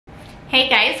Hey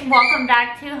guys, welcome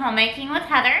back to Homemaking with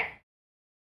Heather.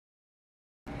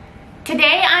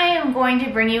 Today I am going to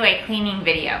bring you a cleaning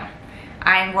video.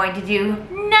 I'm going to do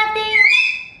nothing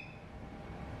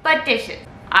but dishes.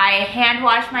 I hand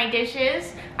wash my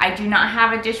dishes. I do not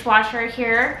have a dishwasher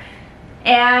here.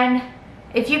 And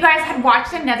if you guys had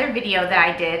watched another video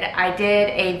that I did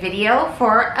a video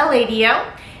for a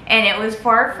Ladio, and it was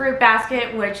for a fruit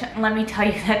basket, which let me tell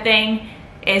you, that thing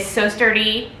is so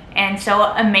sturdy and so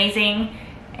amazing,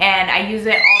 and I use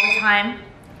it all the time.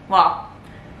 Well,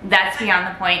 that's beyond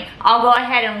the point. I'll go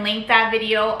ahead and link that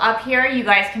video up here. You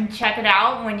guys can check it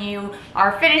out when you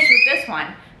are finished with this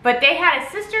one. But they had a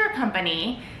sister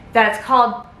company that's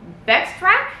called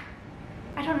Bextsrack.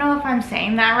 I don't know if I'm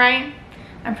saying that right.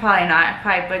 I'm probably not, I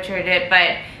probably butchered it,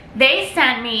 but they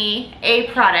sent me a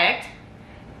product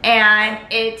and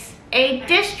it's a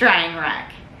dish drying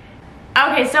rack.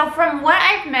 Okay, so from what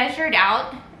I've measured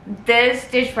out, this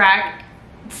dish rack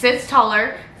sits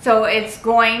taller, so it's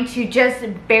going to just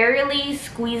barely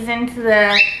squeeze into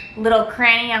the little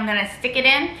cranny I'm gonna stick it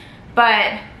in.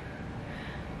 But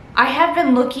I have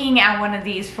been looking at one of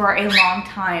these for a long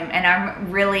time and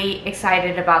I'm really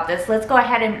excited about this. Let's go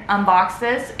ahead and unbox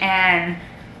this and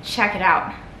check it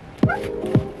out.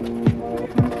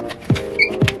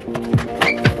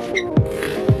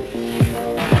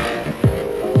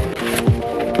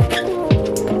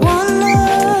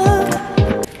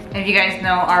 If you guys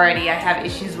know already, I have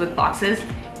issues with boxes,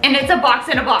 and it's a box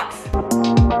in a box.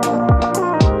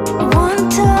 One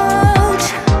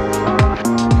touch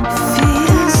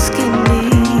feels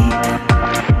skinny.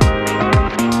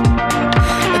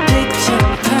 A picture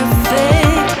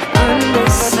perfect,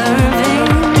 underserving.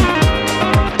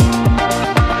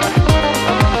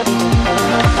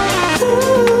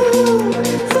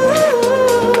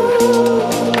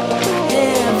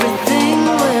 Everything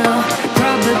will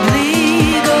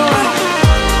probably go.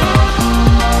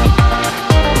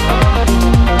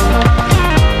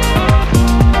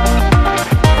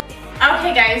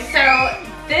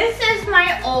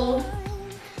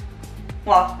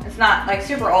 Well, it's not like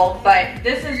super old, but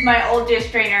this is my old dish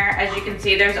strainer. As you can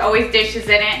see, there's always dishes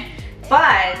in it,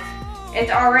 but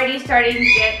it's already starting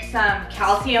to get some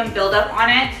calcium buildup on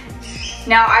it.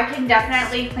 Now I can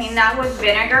definitely clean that with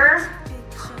vinegar,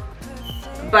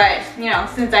 but you know,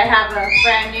 since I have a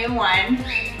brand new one,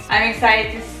 I'm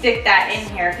excited to stick that in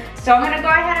here. So I'm gonna go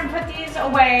ahead and put these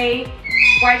away,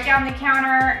 wipe down the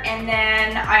counter, and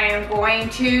then I am going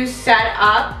to set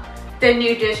up the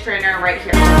new dish strainer right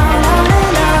here.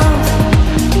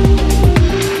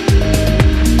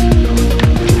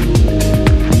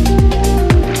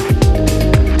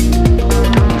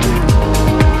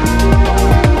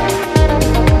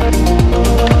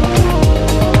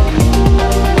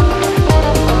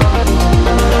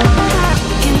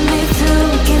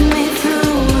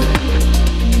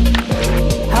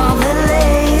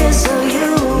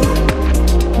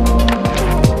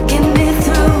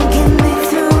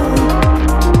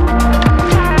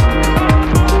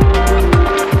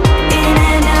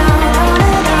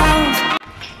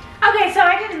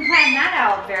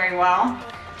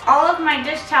 All of my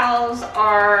dish towels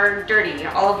are dirty,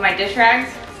 all of my dish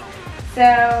rags.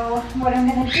 So what I'm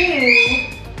gonna do,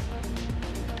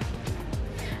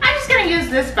 I'm just gonna use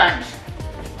this sponge.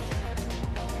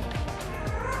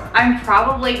 I'm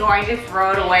probably going to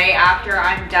throw it away after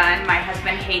I'm done. My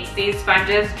husband hates these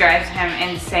sponges, drives him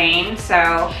insane.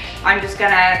 So I'm just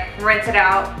gonna rinse it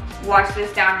out, wash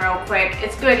this down real quick.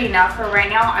 It's good enough for right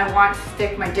now. I want to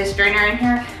stick my dish strainer in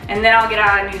here, and then I'll get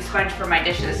out a new sponge for my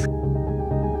dishes.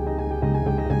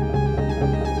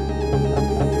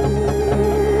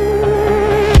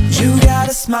 You got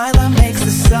a smile that makes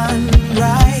the sun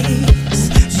rise.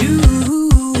 You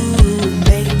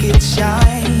make it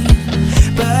shine,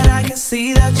 but I can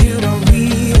see that you don't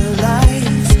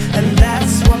realize, and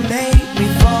that's what made me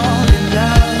fall in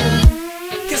love.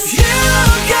 'Cause you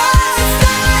got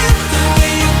style, the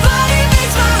way your body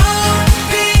makes my heart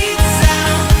beat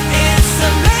sound. It's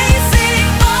amazing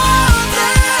all the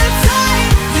time.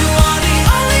 You are the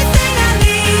only thing I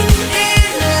need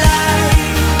in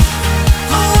life.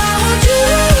 Oh, I want you.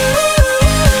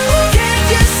 Can't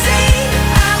you see?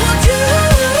 I want you.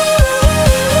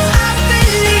 I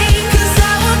believe, 'cause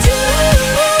I want you.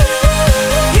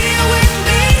 Here with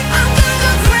me, I'm gonna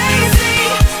go crazy.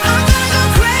 I'm gonna go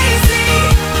crazy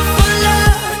for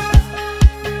love.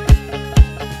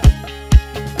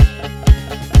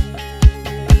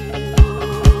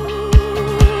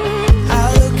 I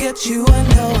look at you, I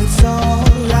know it's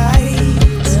alright.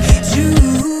 You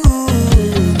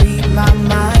read my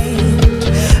mind,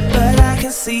 but I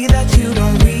can see that you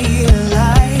don't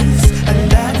realize,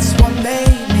 and that's what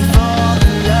made me fall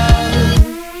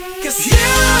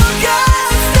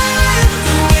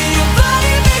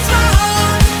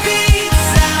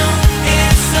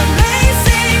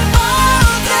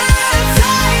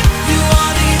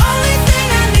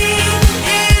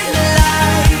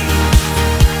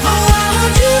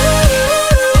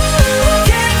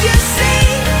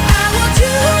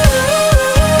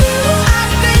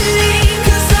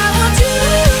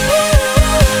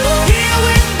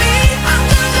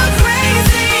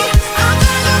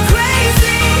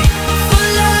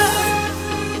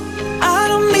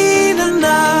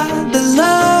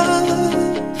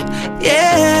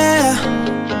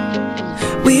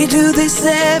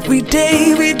every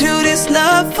day we do this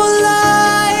love for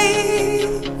life.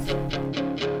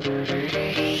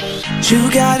 You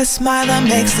got a smile that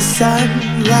makes the sun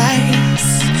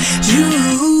rise. You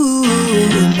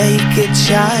make it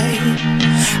shine,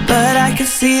 but I can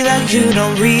see that you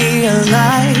don't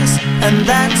realize, and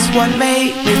that's what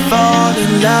made me fall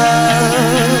in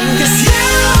love. 'Cause you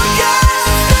got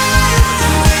style,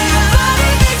 the way your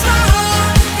body makes my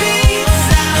heart beat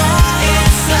sound.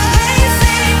 It's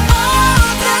amazing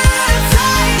all the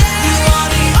time. You are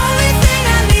the only thing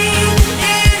I need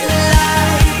in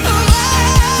life. Oh,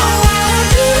 I want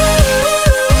you.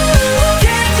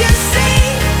 Can't you see?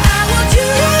 I want you.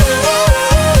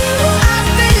 I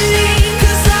believe,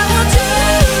 'cause I want you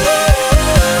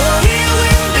here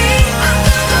with me. I'm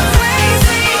gonna go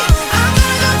crazy. I'm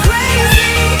gonna go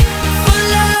crazy for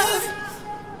love.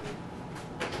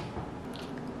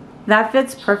 That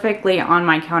fits perfectly on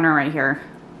my counter right here.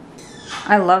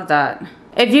 I love that.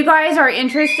 If you guys are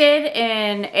interested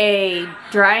in a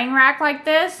drying rack like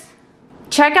this,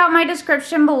 check out my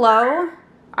description below.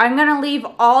 I'm gonna leave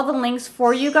all the links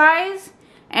for you guys.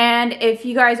 And if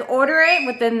you guys order it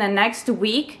within the next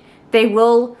week, they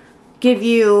will give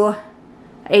you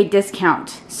a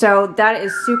discount. So that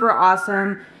is super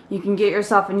awesome. You can get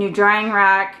yourself a new drying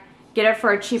rack, get it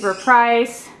for a cheaper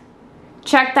price.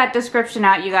 Check that description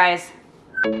out, you guys.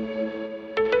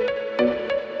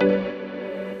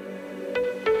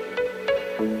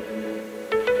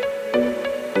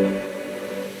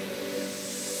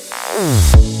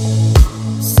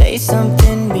 Say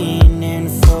something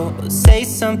meaningful, say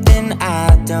something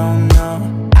I don't know.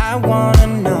 I wanna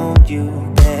know you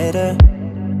better.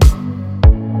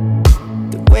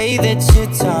 The way that you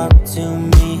talk to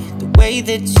me, the way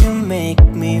that you make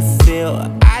me feel,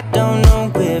 I don't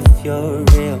know if you're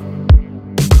real.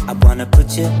 I wanna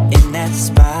put you in that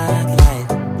spotlight,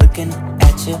 looking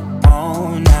at you all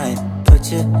night.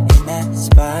 Put you in that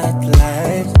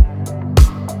spotlight.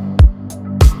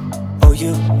 Oh,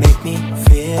 you make me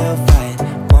feel right.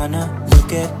 Wanna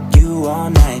look at you all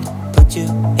night. Put you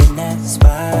in that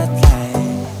spotlight.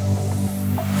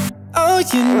 Oh,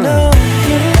 you know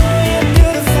you're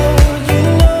beautiful. You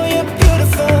know you're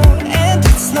beautiful. And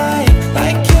it's like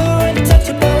you're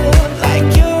untouchable. Like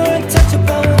you're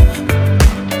untouchable.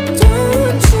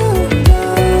 Don't you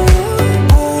know?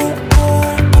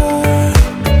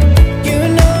 You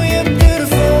know you're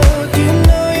beautiful. You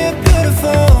know you're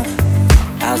beautiful.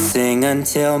 I'll sing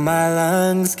until my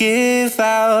lungs give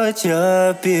out.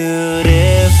 You're beautiful.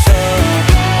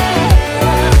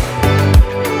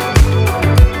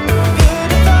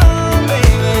 Beautiful,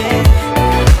 baby.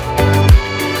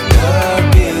 You're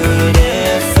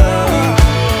beautiful.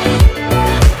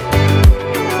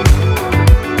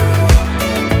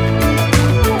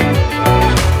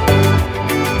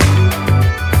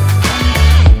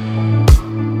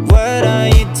 What are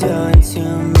you doing to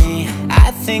me?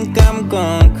 I think I'm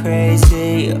going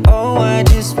crazy. Oh, I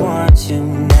just want you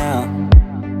now.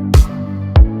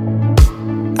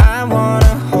 I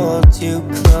wanna hold you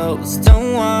close,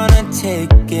 don't wanna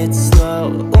take it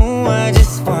slow. Oh, I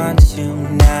just want you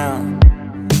now.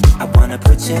 I wanna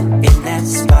put you in that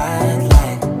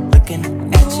spotlight, looking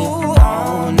at you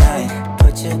all night.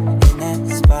 Put you in that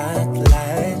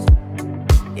spotlight.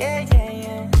 Yeah, yeah,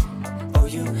 yeah. Oh,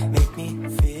 you make me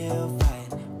feel right.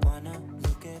 Wanna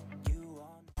look at you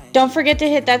all night. Don't forget to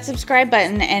hit that subscribe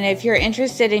button, and if you're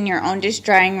interested in your own dish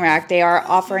drying rack, they are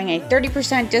offering a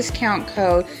 30% discount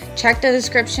code. Check the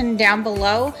description down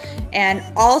below. And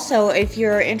also, if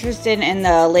you're interested in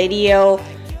the Lady-O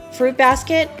fruit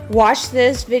basket, watch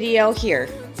this video here.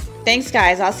 Thanks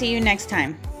guys, I'll see you next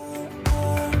time.